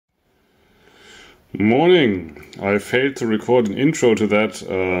Morning! I failed to record an intro to that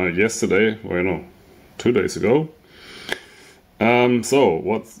yesterday, or 2 days ago. So,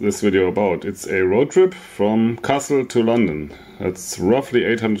 what's this video about? It's a road trip from Kassel to London. That's roughly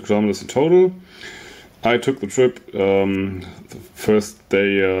 800 kilometers in total. I took the trip the first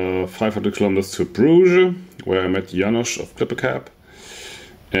day 500 kilometers to Bruges, where I met Janos of Clippercap.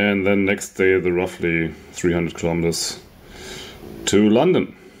 And then next day the roughly 300 kilometers to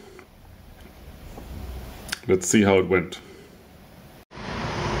London. Let's see how it went.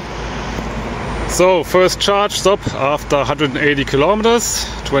 So, first charge stop after 180 kilometers,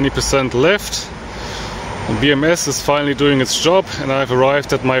 20% left. The BMS is finally doing its job and I've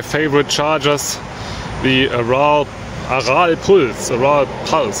arrived at my favorite chargers, the Aral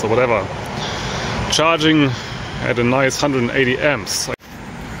Pulse or whatever. Charging at a nice 180 amps.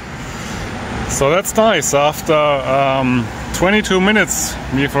 So that's nice. After 22 minutes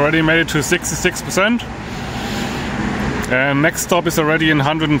we've already made it to 66%. And next stop is already in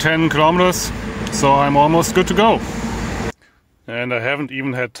 110 kilometers, so I'm almost good to go. And I haven't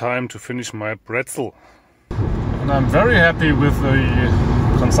even had time to finish my pretzel. And I'm very happy with the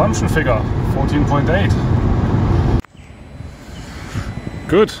consumption figure, 14.8.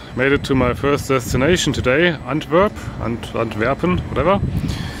 Good, made it to my first destination today, Antwerpen, whatever.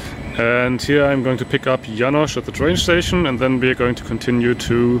 And here I'm going to pick up Janos at the train station and then we're going to continue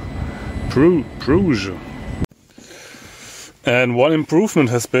to Bruges. And one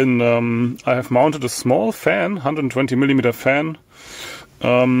improvement has been, I have mounted a small fan, 120mm fan,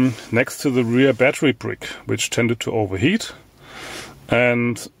 next to the rear battery brick, which tended to overheat.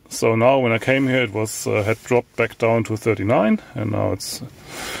 And so now when I came here it was had dropped back down to 39 and now it's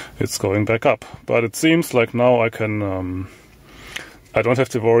going back up. But it seems like now I can, I don't have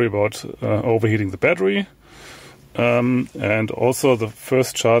to worry about overheating the battery. And also the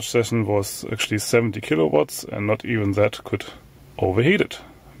first charge session was actually 70 kilowatts and not even that could overheat it.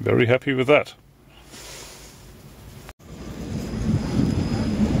 Very happy with that.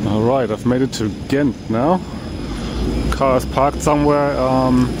 Alright, I've made it to Ghent now. Car is parked somewhere,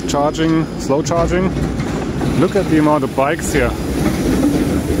 charging, slow charging. Look at the amount of bikes here.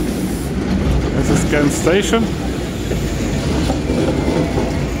 This is Ghent station.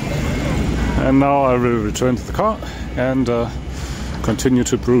 And now I will return to the car and continue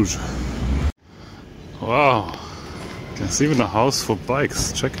to Bruges. Wow, there's even a house for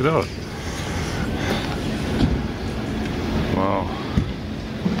bikes, check it out. Wow.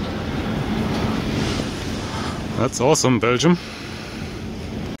 That's awesome, Belgium.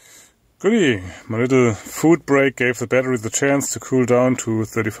 Goodie, my little food break gave the battery the chance to cool down to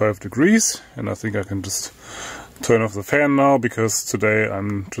 35 degrees and I think I can just turn off the fan now because today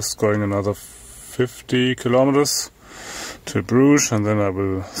I'm just going another 50 kilometers to Bruges and then I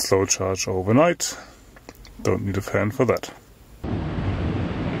will slow charge overnight. Don't need a fan for that.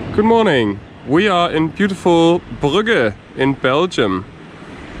 Good morning. We are in beautiful Brugge in Belgium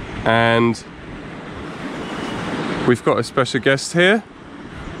and we've got a special guest here,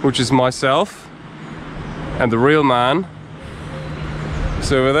 which is myself and the real man.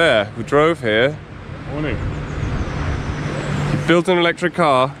 So over there, who drove here. Morning. Built an electric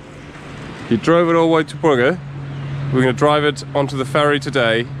car, he drove it all the way to Brugge. We're going to drive it onto the ferry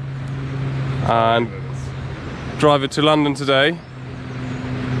today and drive it to London today.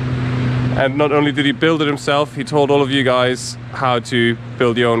 And not only did he build it himself, he told all of you guys how to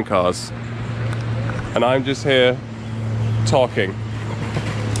build your own cars. And I'm just here talking.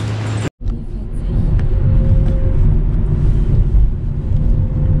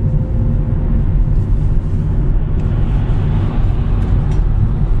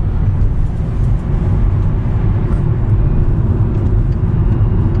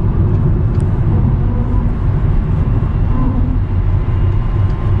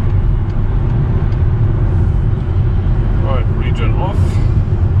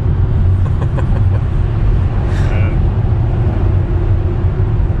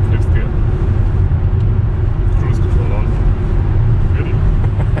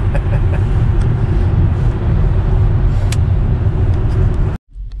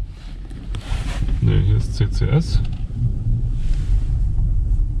 CCS.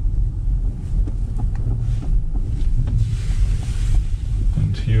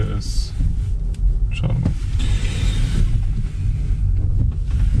 And here is Charlie.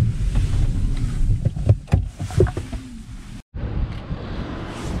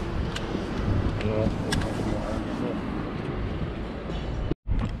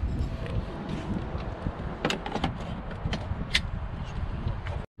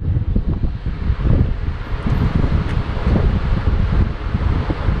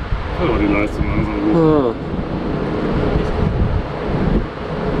 aber die Leistung langsam gut.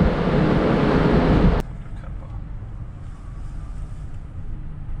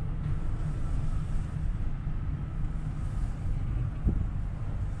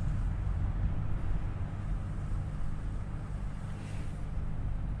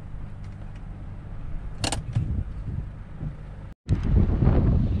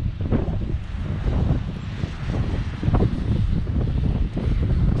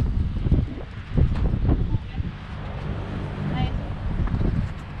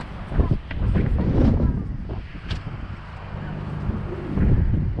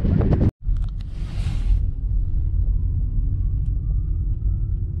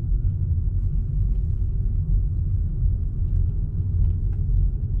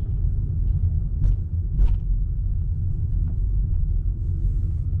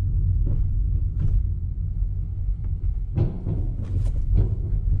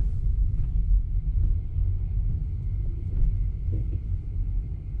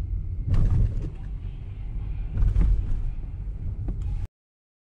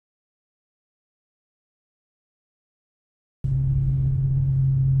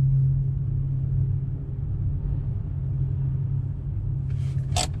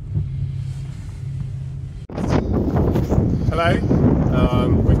 Hello,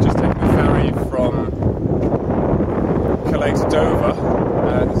 we've just taken the ferry from Calais to Dover.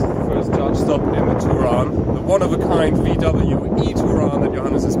 This is the first charge stop in the Touran, the one-of-a-kind VW E-Touran that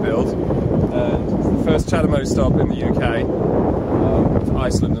Johannes has built. And it's the first Chatamo stop in the UK, with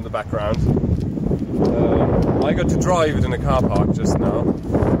Iceland in the background. I got to drive it in a car park just now.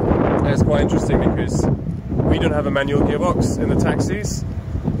 And it's quite interesting because we don't have a manual gearbox in the taxis,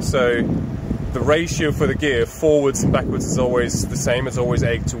 so the ratio for the gear forwards and backwards is always the same. It's always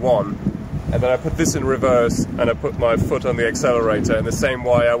 8:1. And then I put this in reverse and I put my foot on the accelerator in the same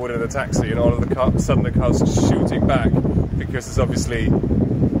way I would in a taxi, and all of the sudden the car's shooting back because it's obviously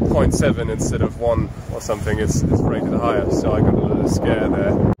 0.7 instead of 1 or something. It's rated higher, so I got a little scare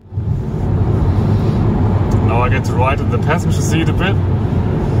there. Now I get to ride in the passenger seat a bit.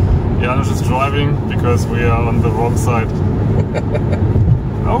 Janusz is driving because we are on the wrong side.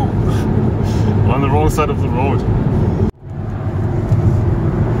 Oh, we're on the wrong side of the road.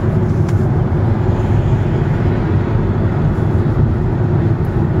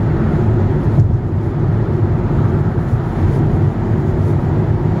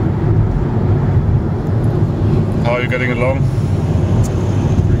 How are you getting along?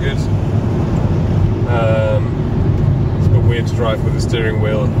 Pretty good. It's a bit weird to drive with the steering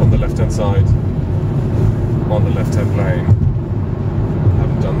wheel on the left-hand side, on the left-hand lane.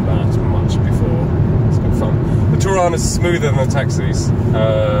 Done that much before. It's good fun. The Touran is smoother than the taxis.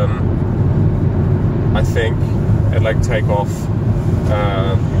 I think at like takeoff, you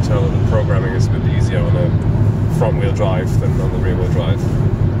can tell that the programming is a bit easier on a front-wheel drive than on the rear-wheel drive.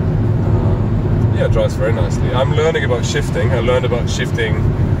 Yeah, it drives very nicely. I'm learning about shifting. I learned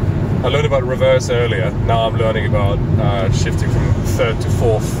about reverse earlier. Now I'm learning about shifting from third to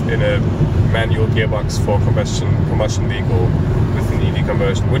fourth in a manual gearbox for combustion vehicle with an EV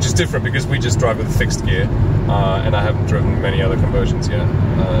conversion, which is different because we just drive with a fixed gear, and I haven't driven many other conversions yet.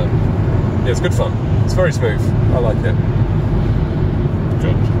 Yeah, it's good fun. It's very smooth. I like it.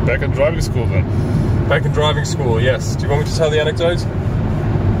 Good. Back in driving school then. Back in driving school, yes. Do you want me to tell the anecdote?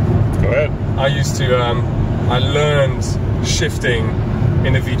 Go ahead. I used to, I learned shifting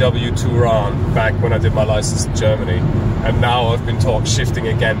in a VW Touran back when I did my license in Germany, and now I've been taught shifting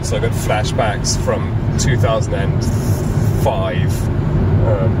again, so I got flashbacks from 2005.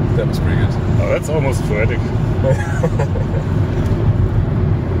 That was pretty good. Oh, that's almost poetic.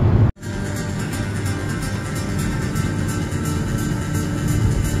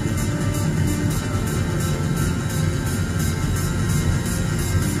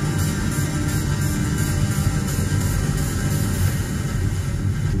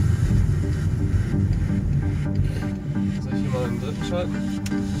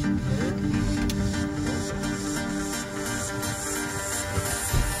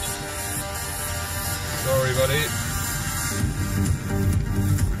 Sorry, buddy.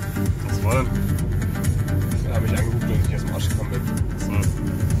 Was war denn? Er hat mich angeguckt und ich aus dem Arsch gekommen bin. So.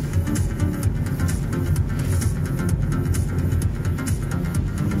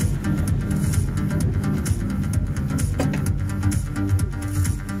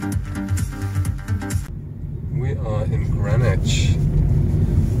 We are in Greenwich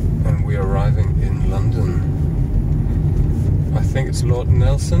and we are arriving in London. I think it's Lord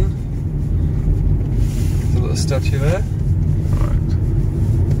Nelson. There's a little statue there. Right.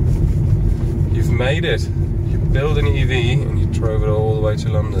 You've made it. You build an EV and you drove it all the way to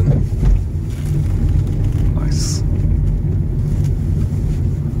London. Nice.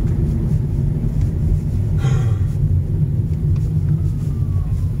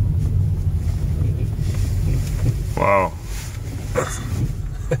 Wow.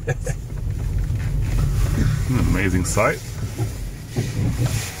 An amazing sight.